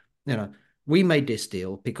to, we made this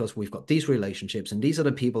deal because we've got these relationships and these are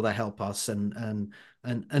the people that help us and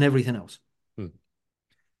everything else.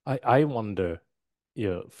 I wonder,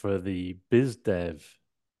 for the biz dev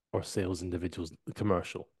or sales individuals,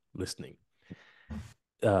 commercial listening,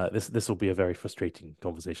 this will be a very frustrating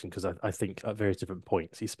conversation because I think at various different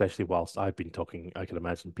points, especially whilst I've been talking, I can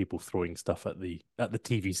imagine people throwing stuff at the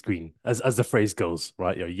TV screen, as the phrase goes,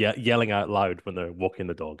 right? Yelling out loud when they're walking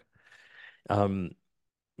the dog.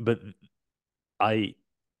 But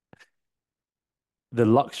the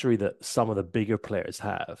luxury that some of the bigger players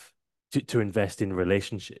have to invest in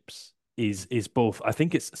relationships is both, I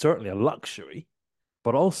think it's certainly a luxury,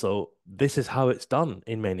 but also this is how it's done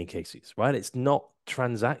in many cases, right? It's not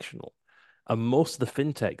transactional. And most of the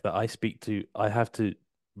fintech that I speak to, I have to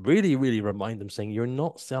really, really remind them saying, you're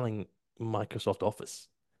not selling Microsoft Office.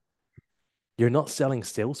 You're not selling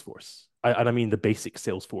Salesforce. And I mean the basic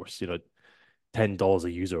Salesforce, $10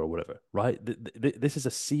 a user or whatever, right? This is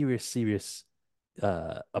a serious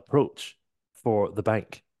approach for the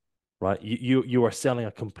bank, right? You are selling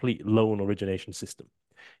a complete loan origination system.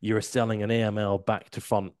 You're selling an AML back to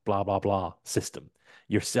front, blah, blah, blah system.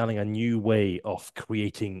 You're selling a new way of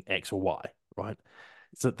creating X or Y, right?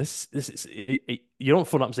 So this is, you don't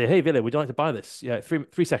phone up and say, hey, Ville, would you like to buy this? Yeah,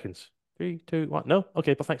 3 seconds. 3, 2, 1. No?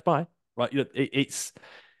 Okay, but thanks, bye. Right? It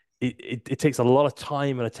takes a lot of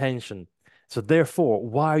time and attention. So therefore,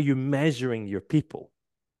 why are you measuring your people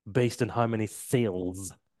based on how many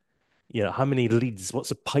sales, how many leads, what's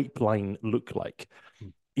the pipeline look like?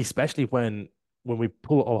 Especially when we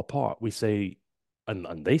pull it all apart, we say,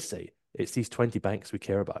 and they say, it's these 20 banks we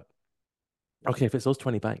care about. Okay, if it's those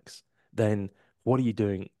 20 banks, then what are you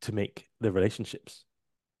doing to make the relationships?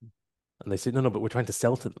 And they say, no, but we're trying to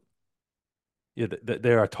sell to them.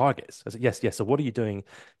 There are targets. I said, yes. So what are you doing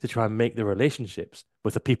to try and make the relationships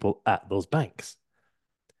with the people at those banks?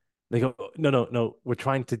 They go, no, we're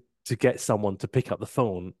trying to get someone to pick up the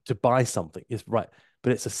phone to buy something. Yes, right.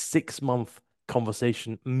 But it's a 6-month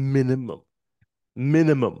conversation minimum,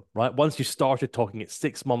 right? Once you started talking, it's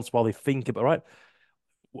 6 months while they think about, right?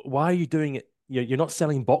 Why are you doing it? You're not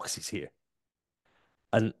selling boxes here.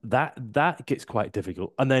 And that gets quite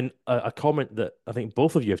difficult. And then a comment that I think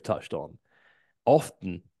both of you have touched on,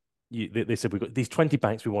 often they said, we've got these 20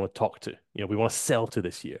 banks we want to talk to, we want to sell to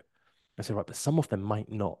this year. I said, right, but some of them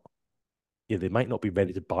might not. They might not be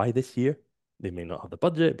ready to buy this year. They may not have the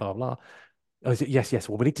budget, blah, blah. I said, yes.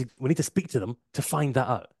 Well, we need to speak to them to find that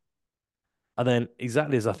out. And then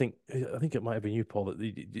exactly as I think it might have been you, Paul, that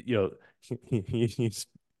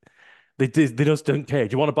they just don't care.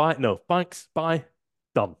 Do you want to buy it? No. Thanks. Buy.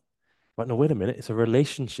 Done. But no, wait a minute. It's a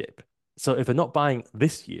relationship. So if they're not buying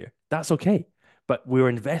this year, that's okay. But we're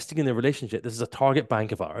investing in the relationship. This is a target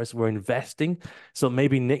bank of ours. We're investing. So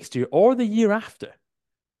maybe next year or the year after,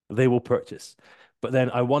 they will purchase. But then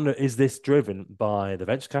I wonder, is this driven by the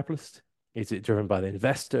venture capitalist? Is it driven by the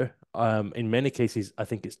investor? In many cases, I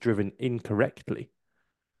think it's driven incorrectly,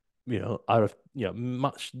 out of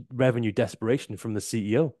much revenue desperation from the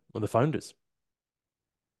CEO or the founders.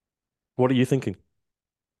 What are you thinking?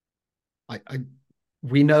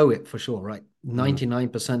 We know it for sure, right?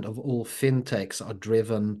 99% of all fintechs are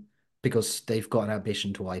driven because they've got an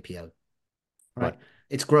ambition to IPO, right?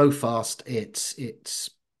 It's grow fast. It's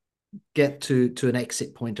get to an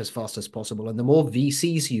exit point as fast as possible. And the more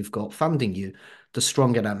VCs you've got funding you, the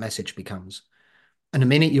stronger that message becomes. And the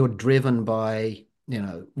minute you're driven by,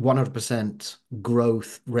 100%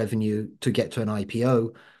 growth revenue to get to an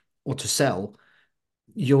IPO or to sell,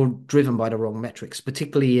 you're driven by the wrong metrics,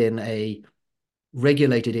 particularly in a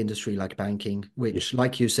regulated industry like banking, Yeah. which,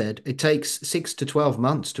 like you said, it takes 6 to 12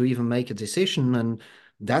 months to even make a decision. And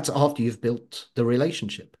that's after you've built the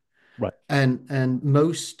relationship. Right. And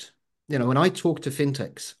most, when I talk to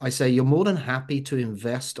fintechs, I say you're more than happy to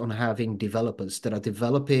invest on having developers that are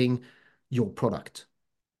developing your product.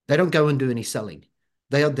 They don't go and do any selling.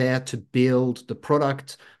 They are there to build the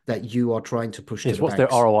product that you are trying to push to Yes. the What's their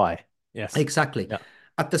banks. ROI? Yes. Exactly. Yeah.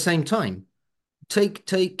 At the same time, take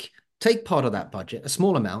part of that budget, a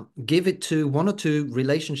small amount, give it to one or two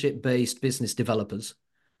relationship-based business developers,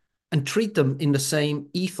 and treat them in the same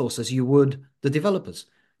ethos as you would the developers.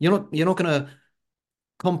 You're not going to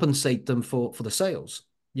compensate them for the sales.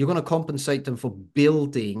 You're going to compensate them for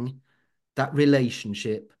building that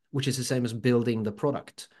relationship, which is the same as building the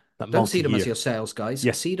product. That Don't see them as multi-year. your sales guys.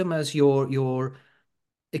 Yes. See them as your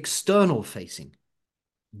external facing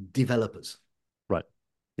developers. Right.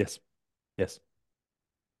 Yes. Yes.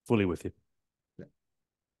 Fully with you.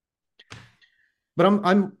 But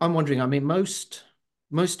I'm wondering. I mean, most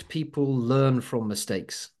people learn from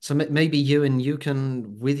mistakes. So maybe you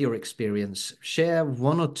can, with your experience, share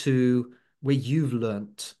one or two where you've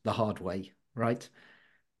learnt the hard way, right?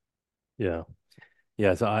 Yeah.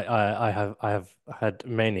 Yeah. So I have had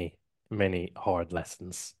many hard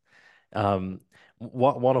lessons. One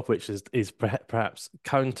of which is perhaps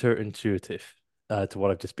counterintuitive to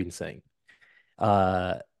what I've just been saying.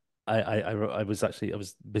 Uh, I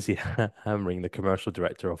was busy hammering the commercial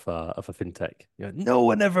director of a fintech. No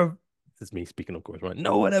one ever. This is me speaking, of course, right?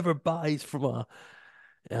 No one ever buys from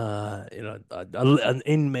an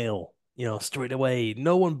in-mail, straight away.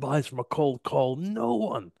 No one buys from a cold call. No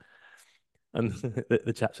one. And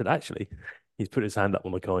the chap said, actually, he's put his hand up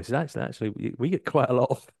on the call. He said, actually, we get quite a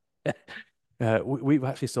lot of. We've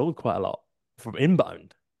actually sold quite a lot from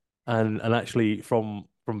inbound, and actually from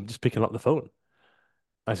just picking up the phone.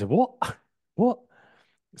 I said, what? What?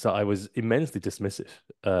 So I was immensely dismissive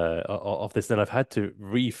of this. Then I've had to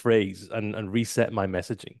rephrase and reset my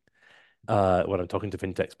messaging when I'm talking to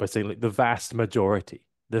fintechs by saying, like, the vast majority,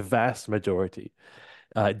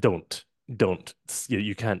 don't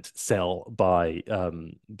you can't sell by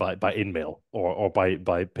in-mail or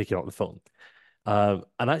by picking up the phone.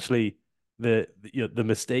 And actually, the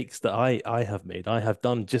mistakes that I have made, I have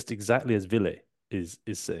done just exactly as Ville is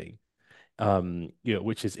saying.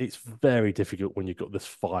 Which is, it's very difficult when you've got this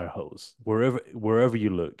fire hose. Wherever you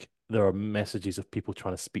look, there are messages of people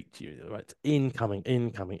trying to speak to you, right? Incoming,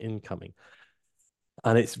 incoming, incoming.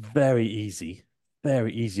 And it's very easy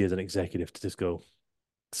as an executive to just go,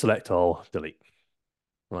 select all, delete.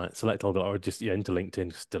 Right. Select all, or just into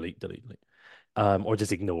LinkedIn, just delete, delete, delete. Or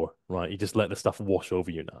just ignore, right? You just let the stuff wash over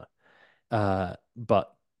you now.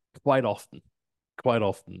 But quite often,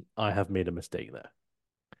 I have made a mistake there.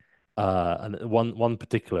 And one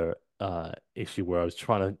particular issue where I was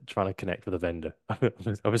trying to connect with a vendor.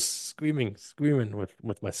 I was screaming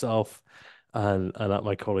with myself and at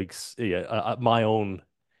my colleagues, at my own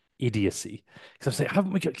idiocy. Because I'm saying,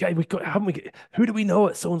 haven't we got, who do we know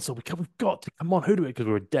at so and so? We've got to come on, who do we? Because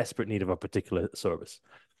we were in desperate need of a particular service.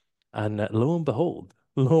 And lo and behold,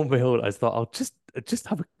 I thought I'll just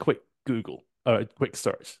have a quick Google, a quick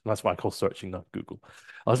search. That's why I call searching, not Google.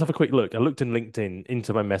 I'll just have a quick look. I looked in LinkedIn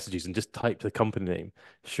into my messages and just typed the company name.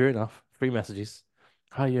 Sure enough, 3 messages.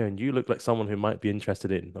 Hi, yeah, and you look like someone who might be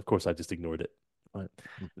interested in. Of course, I just ignored it. Right.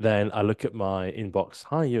 Then I look at my inbox.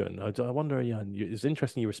 Hi, Ewan. I wonder, yeah, it's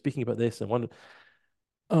interesting you were speaking about this. And wonder,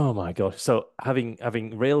 oh my gosh. So having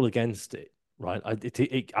railed against it, right?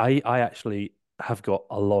 I actually have got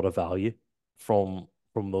a lot of value from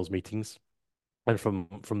those meetings and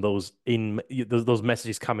from those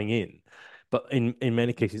messages coming in. But in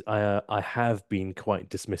many cases, I have been quite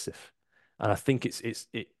dismissive, and I think it.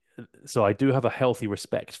 So I do have a healthy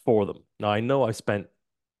respect for them. Now I know I spent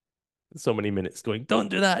so many minutes going, don't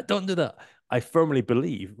do that, don't do that. I firmly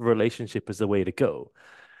believe relationship is the way to go.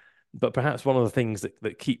 But perhaps one of the things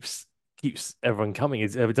that keeps everyone coming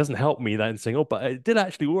is, it doesn't help me then saying, oh, but it did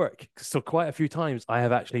actually work. So quite a few times I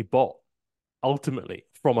have actually bought ultimately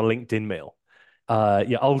from a LinkedIn mail.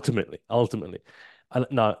 Yeah, ultimately. And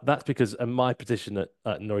now that's because in my position at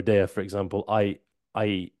Nordea, for example, I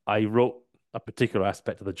wrote a particular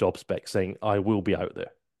aspect of the job spec saying I will be out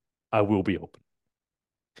there, I will be open.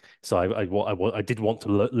 So I did want to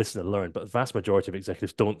listen and learn, but the vast majority of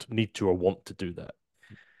executives don't need to or want to do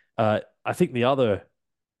that. I think the other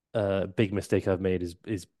big mistake I've made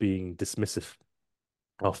is being dismissive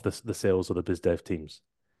of the sales or the biz dev teams.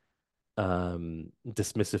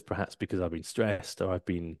 Dismissive perhaps because I've been stressed or I've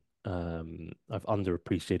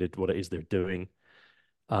underappreciated what it is they're doing.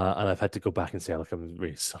 And I've had to go back and say, look, I'm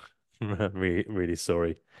really sorry. really, really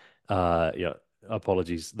sorry. Yeah,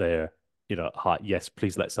 apologies there. Hi, yes,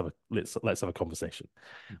 please let's have a conversation.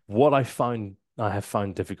 What I have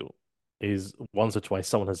found difficult is once or twice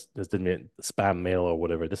someone has done me a spam mail or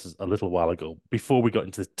whatever. This is a little while ago, before we got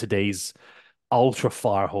into today's ultra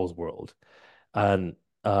firehose world. And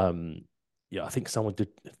yeah, I think someone did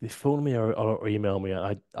they phone me or email me.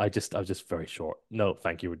 I was just very short. No,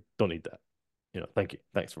 thank you. We don't need that. Thank you.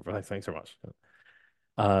 Thanks very much.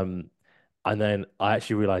 Um, and then I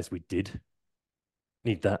actually realized we did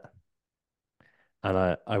need that.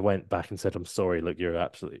 And I went back and said, I'm sorry, look, you're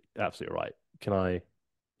absolutely right. Can I,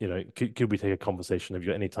 could we take a conversation? Have you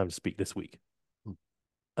got any time to speak this week?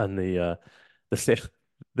 And the sales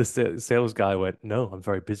sales guy went, no, I'm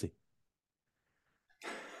very busy.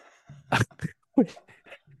 Which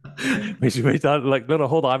like, no,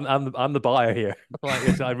 hold on, I'm the buyer here. Like,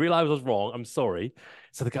 yes, I realized I was wrong. I'm sorry.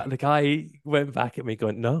 So the guy went back at me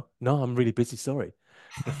going, no, I'm really busy. Sorry.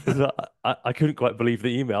 So I couldn't quite believe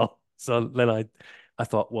the email. So then I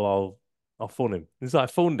thought, well, I'll phone him. And so I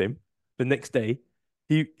phoned him the next day.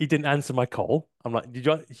 He didn't answer my call. I'm like,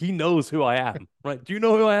 he knows who I am, right? Do you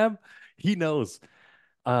know who I am? He knows.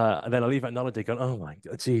 And then I leave another day going, oh my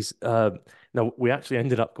God, geez. No, we actually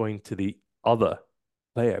ended up going to the other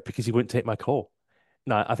player because he wouldn't take my call.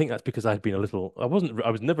 Now, I think that's because I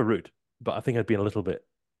was never rude, but I think I'd been a little bit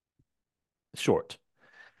short.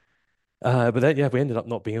 But then, yeah, we ended up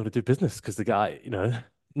not being able to do business because the guy,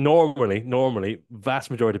 normally,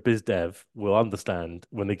 vast majority of biz dev will understand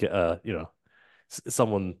when they get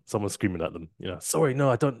someone screaming at them, sorry,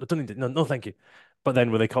 no, I don't need it. No, no, thank you. But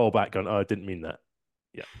then when they call back going, oh, I didn't mean that.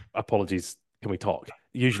 Yeah, apologies. Can we talk?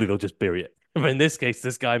 Usually they'll just bury it. But in this case,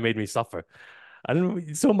 this guy made me suffer.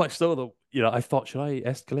 And so much so that, I thought, should I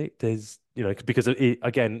escalate his, because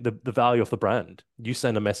again, the value of the brand, you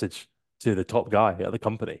send a message to the top guy at the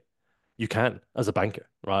company, you can as a banker,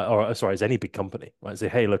 right? Or sorry, as any big company, right? Say,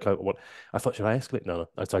 hey, look, I thought, should I escalate? No.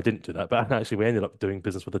 So I didn't do that. But actually, we ended up doing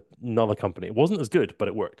business with another company. It wasn't as good, but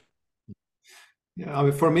it worked. Yeah, I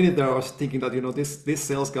mean, for a minute there, I was thinking that this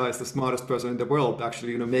sales guy is the smartest person in the world.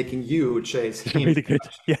 Actually, making you chase him. Really good.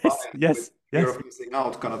 Yes. Fear of missing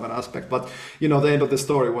out, kind of an aspect. But the end of the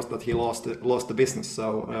story was that he lost the business.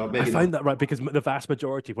 So maybe I find that right because the vast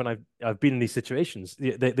majority, when I've been in these situations,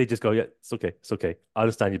 they just go, yeah, it's okay. I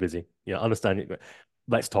understand you're busy. Yeah, I understand you.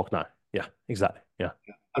 Let's talk now. Yeah, exactly. Yeah.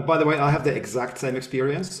 And by the way, I have the exact same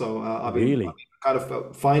experience. So I've been kind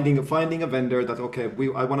of finding a vendor that, okay,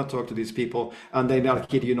 I want to talk to these people, and then I'll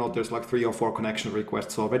kid you not, there's like 3 or 4 connection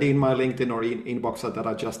requests already in my LinkedIn or inbox that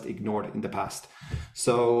I just ignored in the past.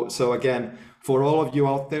 So again, for all of you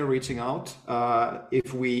out there reaching out,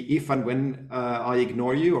 if and when I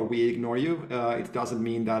ignore you or we ignore you, it doesn't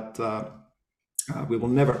mean that we will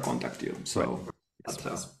never contact you. So that's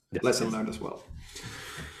a lesson learned as well.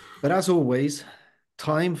 But as always,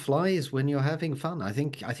 time flies when you're having fun. I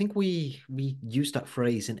think we use that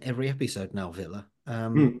phrase in every episode now, Villa.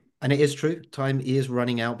 And it is true. Time is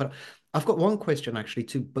running out. But I've got one question actually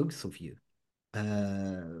to both of you,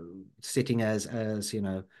 sitting as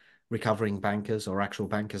recovering bankers or actual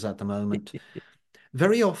bankers at the moment.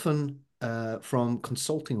 Very often from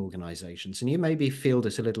consulting organizations, and you maybe feel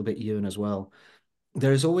this a little bit, Ewan, as well.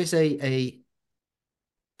 There is always a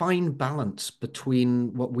fine balance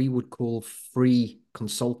between what we would call free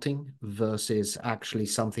consulting versus actually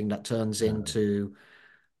something that turns into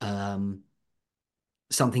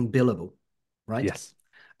something billable, right? Yes.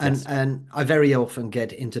 And I very often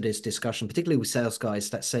get into this discussion, particularly with sales guys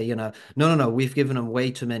that say, no, we've given them way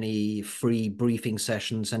too many free briefing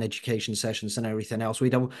sessions and education sessions and everything else. We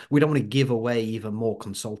don't want to give away even more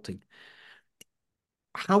consulting.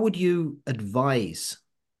 How would you advise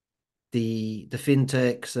the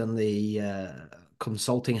fintechs and the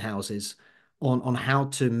consulting houses on how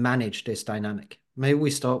to manage this dynamic? Maybe we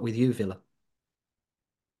start with you, Villa.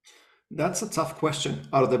 That's a tough question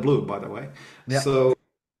out of the blue, by the way. Yeah. So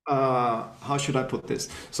how should I put this?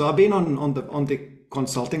 So I've been on the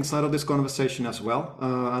consulting side of this conversation as well,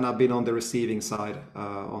 and I've been on the receiving side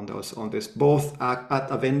on this, both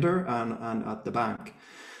at a vendor and at the bank.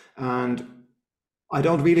 And I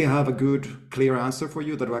don't really have a good, clear answer for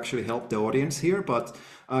you that will actually help the audience here, but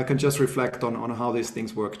I can just reflect on how these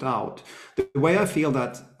things worked out. The way I feel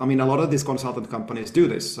that, I mean, a lot of these consultant companies do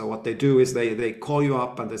this. So what they do is they call you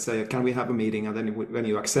up and they say, can we have a meeting? And then when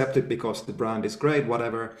you accept it because the brand is great,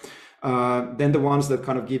 whatever, then the ones that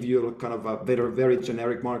kind of give you kind of a very, very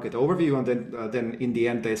generic market overview, and then in the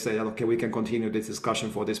end they say, okay, we can continue this discussion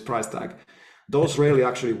for this price tag. Those rarely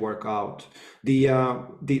actually work out. The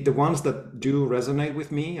ones that do resonate with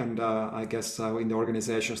me, and I guess in the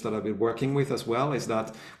organizations that I've been working with as well, is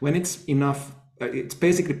that when it's enough, it's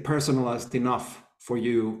basically personalized enough for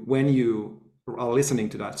you when you are listening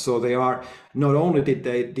to that. So they are not only did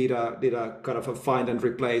a kind of a find and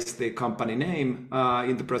replace the company name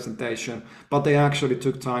in the presentation, but they actually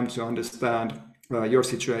took time to understand your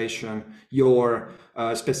situation, your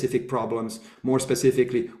specific problems, more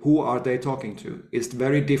specifically, who are they talking to? It's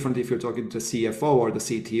very different if you're talking to the CFO or the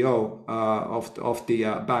CTO of the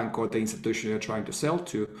bank or the institution you're trying to sell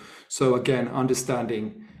to. So again,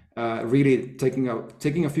 understanding, really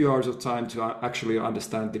taking a few hours of time to actually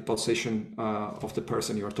understand the position of the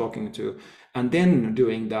person you're talking to, and then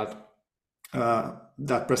doing that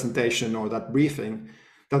presentation or that briefing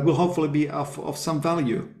that will hopefully be of some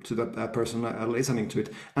value to the person listening to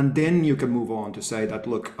it. And then you can move on to say that,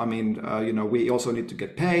 look, I mean, we also need to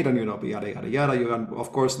get paid, and, yada, yada, yada. And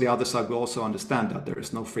of course, the other side will also understand that there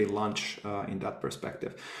is no free lunch in that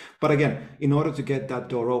perspective. But again, in order to get that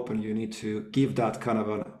door open, you need to give that kind of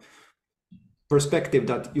a perspective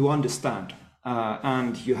that you understand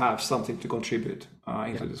and you have something to contribute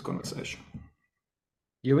into this conversation.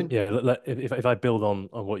 Ewan? Yeah, if I build on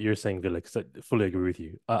what you're saying, Ville, because I fully agree with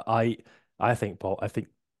you. I think, Paul, I think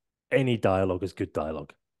any dialogue is good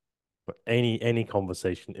dialogue. But any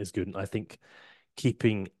conversation is good. And I think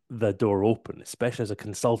keeping the door open, especially as a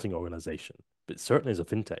consulting organization, but certainly as a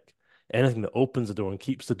fintech, anything that opens the door and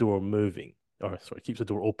keeps the door moving, or sorry, keeps the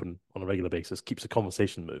door open on a regular basis, keeps the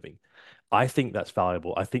conversation moving. I think that's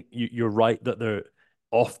valuable. I think you're right that there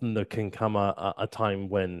can come a time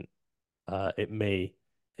when it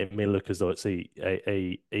may look as though it's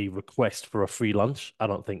a request for a free lunch. I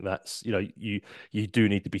don't think that's, you do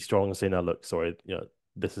need to be strong and say, no, look, sorry,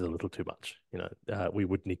 this is a little too much. We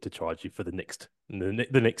would need to charge you for the next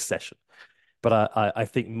session. But I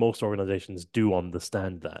think most organizations do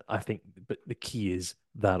understand that. I think, but the key is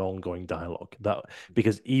that ongoing dialogue.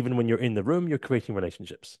 Because even when you're in the room, you're creating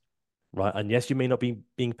relationships, right? And yes, you may not be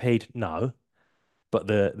being paid now, but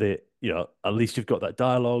at least you've got that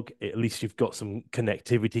dialogue. At least you've got some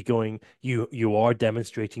connectivity going. You are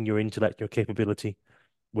demonstrating your intellect, your capability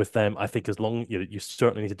with them. I think as long you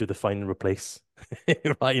certainly need to do the find and replace,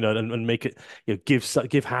 right? And make it,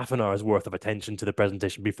 give half an hour's worth of attention to the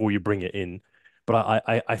presentation before you bring it in. But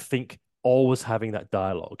I think always having that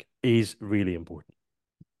dialogue is really important.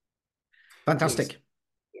 Fantastic.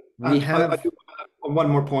 I do one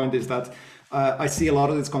more point is that I see a lot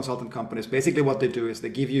of these consultant companies, basically what they do is they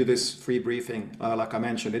give you this free briefing, like I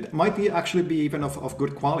mentioned. It might actually be even of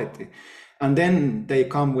good quality. And then they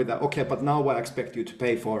come with okay, but now I expect you to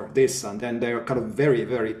pay for this. And then they're kind of very,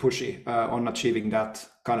 very pushy on achieving that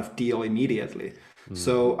kind of deal immediately.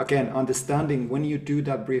 So again, understanding when you do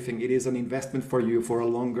that briefing, it is an investment for you for a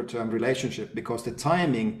longer term relationship, because the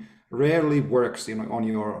timing rarely works on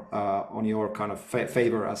your kind of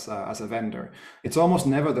favor as a vendor. It's almost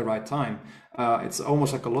never the right time. It's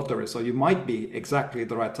almost like a lottery. So you might be exactly at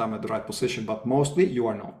the right time at the right position, but mostly you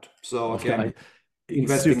are not. So again,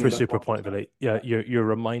 super point, Billy. Yeah, you're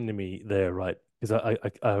reminding me there, right? Because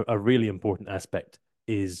a really important aspect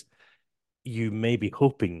is you may be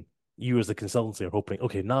hoping, you as the consultancy are hoping,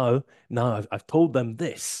 okay, now I've told them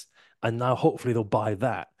this, and now hopefully they'll buy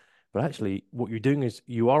that. But actually, what you're doing is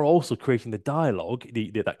you are also creating the dialogue,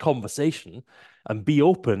 that conversation, and be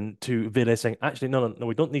open to Ville saying, actually, no,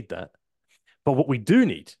 we don't need that. But what we do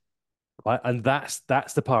need, right, and that's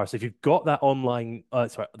the power. So if you've got that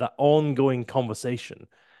that ongoing conversation,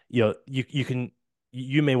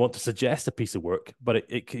 you may want to suggest a piece of work, but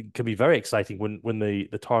it can be very exciting when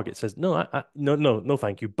the target says, no, no,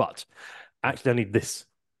 thank you, but actually I need this.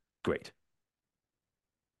 Great.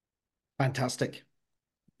 Fantastic.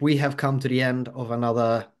 We have come to the end of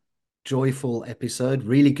another joyful episode.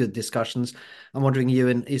 Really good discussions. I'm wondering,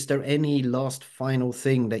 Ewan, is there any last final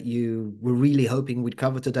thing that you were really hoping we'd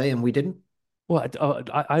cover today and we didn't? Well,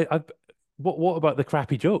 what about the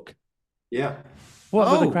crappy joke? Yeah. What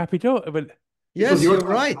about the crappy joke? Yes, you're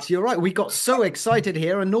right. You're right. We got so excited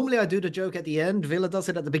here, and normally I do the joke at the end. Villa does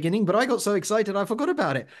it at the beginning, but I got so excited I forgot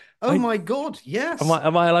about it. Oh my God! Yes.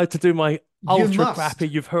 Am I allowed to do my ultra crappy?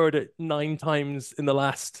 You've heard it 9 times in the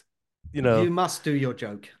last. You must do your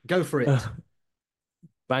joke. Go for it.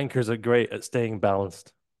 Bankers are great at staying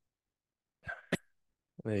balanced.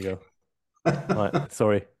 There you go. Right,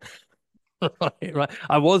 sorry. Right.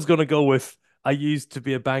 I was gonna go with I used to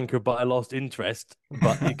be a banker, but I lost interest.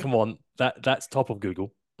 But come on, that's top of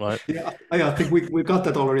Google, right? Yeah, I think we got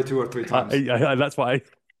that already 2 or 3 times. That's why.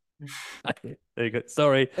 There you go.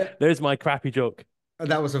 Sorry, there's my crappy joke.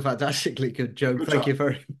 That was a fantastically good joke. Good Thank job. you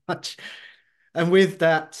very much. And with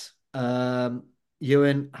that,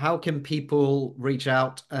 Ewan, how can people reach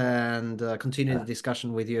out and continue the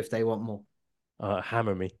discussion with you if they want more?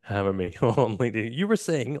 Hammer me on LinkedIn. You were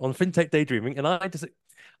saying on FinTech Daydreaming, and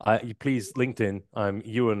you please LinkedIn. I'm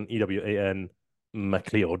Ewan EWAN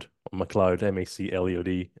MacLeod, MacLeod MacLeod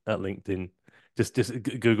at LinkedIn. Just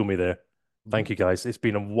Google me there. Thank you guys. It's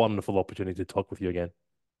been a wonderful opportunity to talk with you again.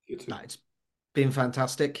 You too. It's been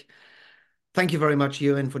fantastic. Thank you very much,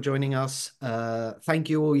 Ewan, for joining us. Thank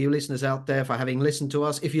you, all you listeners out there, for having listened to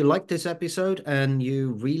us. If you like this episode and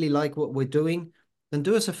you really like what we're doing, then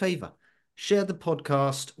do us a favor. Share the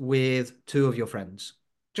podcast with 2 of your friends.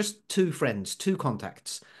 Just 2 friends, 2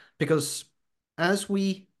 contacts. Because as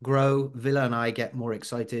we grow, Villa and I get more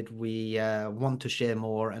excited. We want to share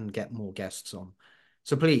more and get more guests on.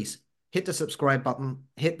 So please hit the subscribe button,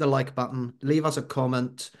 hit the like button, leave us a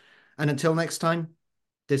comment. And until next time,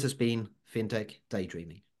 this has been FinTech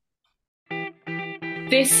Daydreaming.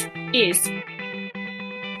 This is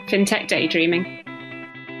FinTech Daydreaming.